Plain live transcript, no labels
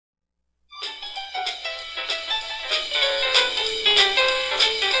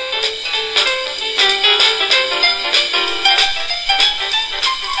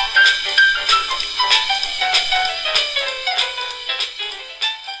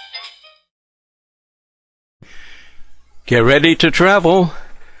Get ready to travel.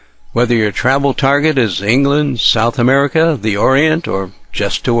 Whether your travel target is England, South America, the Orient, or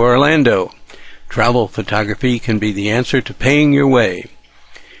just to Orlando, travel photography can be the answer to paying your way.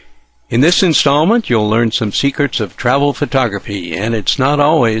 In this installment, you'll learn some secrets of travel photography, and it's not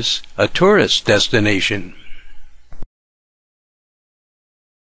always a tourist destination.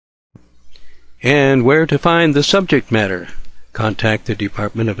 And where to find the subject matter. Contact the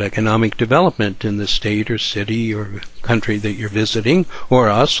Department of Economic Development in the state or city or country that you're visiting, or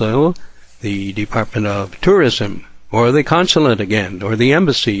also the Department of Tourism, or the consulate again, or the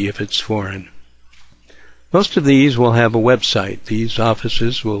embassy if it's foreign. Most of these will have a website. These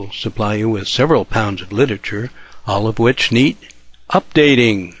offices will supply you with several pounds of literature, all of which need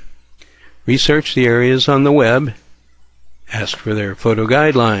updating. Research the areas on the web. Ask for their photo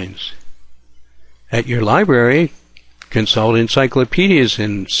guidelines. At your library, consult encyclopedias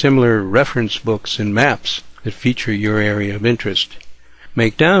and similar reference books and maps that feature your area of interest.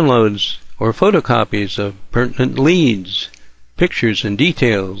 Make downloads or photocopies of pertinent leads, pictures, and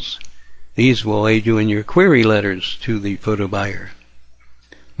details. These will aid you in your query letters to the photo buyer.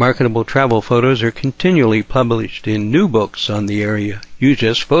 Marketable travel photos are continually published in new books on the area you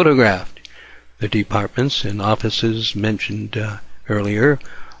just photographed. The departments and offices mentioned earlier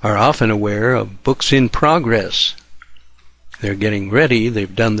are often aware of books in progress. They're getting ready,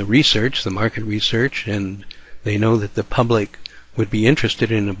 they've done the research, the market research, and they know that the public would be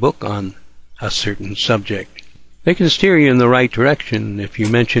interested in a book on a certain subject. They can steer you in the right direction if you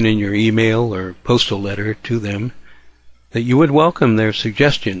mention in your email or postal letter to them that you would welcome their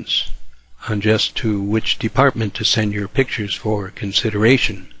suggestions on just to which department to send your pictures for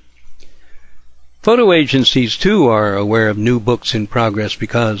consideration. Photo agencies, too, are aware of new books in progress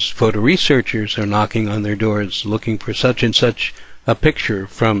because photo researchers are knocking on their doors looking for such and such a picture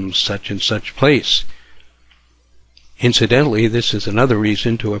from such and such place. Incidentally, this is another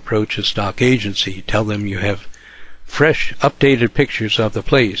reason to approach a stock agency. Tell them you have fresh, updated pictures of the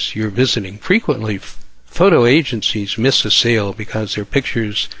place you're visiting. Frequently, photo agencies miss a sale because their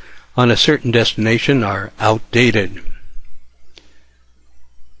pictures on a certain destination are outdated.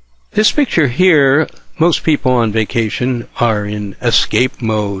 This picture here, most people on vacation are in escape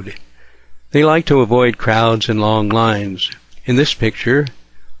mode. They like to avoid crowds and long lines. In this picture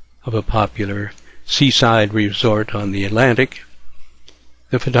of a popular seaside resort on the Atlantic,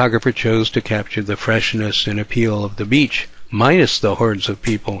 the photographer chose to capture the freshness and appeal of the beach, minus the hordes of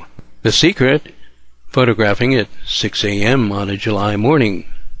people. The secret, photographing at 6 a.m. on a July morning.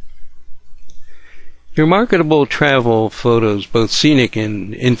 Your marketable travel photos, both scenic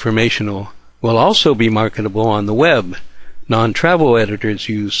and informational, will also be marketable on the web. Non-travel editors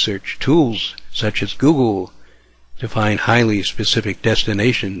use search tools such as Google to find highly specific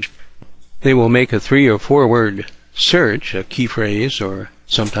destinations. They will make a 3 or 4 word search, a key phrase, or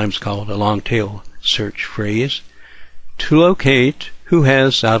sometimes called a long tail search phrase, to locate who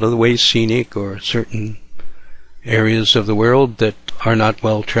has out-of-the-way scenic or certain areas of the world that are not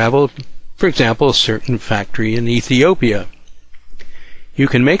well traveled. For example, a certain factory in Ethiopia. You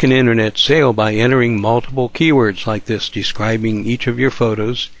can make an internet sale by entering multiple keywords like this, describing each of your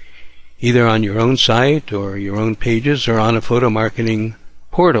photos, either on your own site or your own pages or on a photo marketing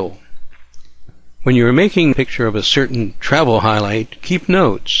portal. When you are making a picture of a certain travel highlight, keep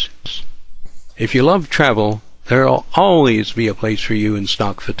notes. If you love travel, there will always be a place for you in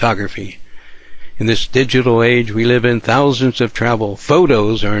stock photography. In this digital age we live in, thousands of travel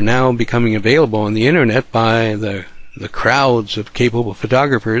photos are now becoming available on the internet by the crowds of capable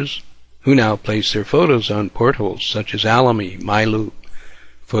photographers who now place their photos on portals such as Alamy, MyLoop,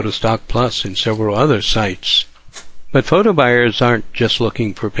 Photostock Plus, and several other sites. But photo buyers aren't just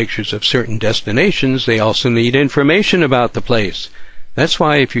looking for pictures of certain destinations, they also need information about the place. That's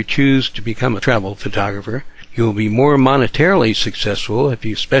why if you choose to become a travel photographer, you will be more monetarily successful if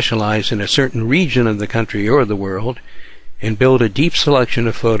you specialize in a certain region of the country or the world and build a deep selection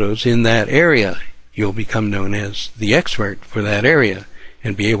of photos in that area. You'll become known as the expert for that area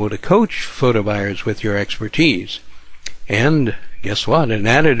and be able to coach photo buyers with your expertise. And guess what? An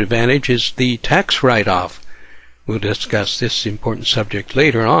added advantage is the tax write-off. We'll discuss this important subject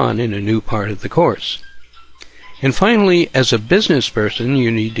later on in a new part of the course. And finally, as a business person, you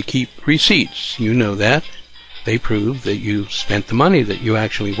need to keep receipts. You know that. They prove that you spent the money, that you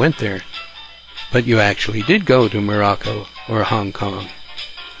actually went there. But you actually did go to Morocco or Hong Kong.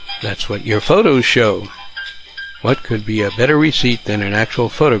 That's what your photos show. What could be a better receipt than an actual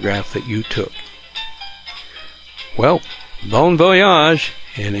photograph that you took? Well, bon voyage,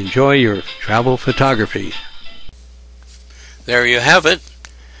 and enjoy your travel photography. There you have it.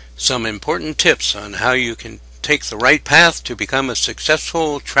 Some important tips on how you can take the right path to become a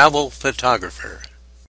successful travel photographer.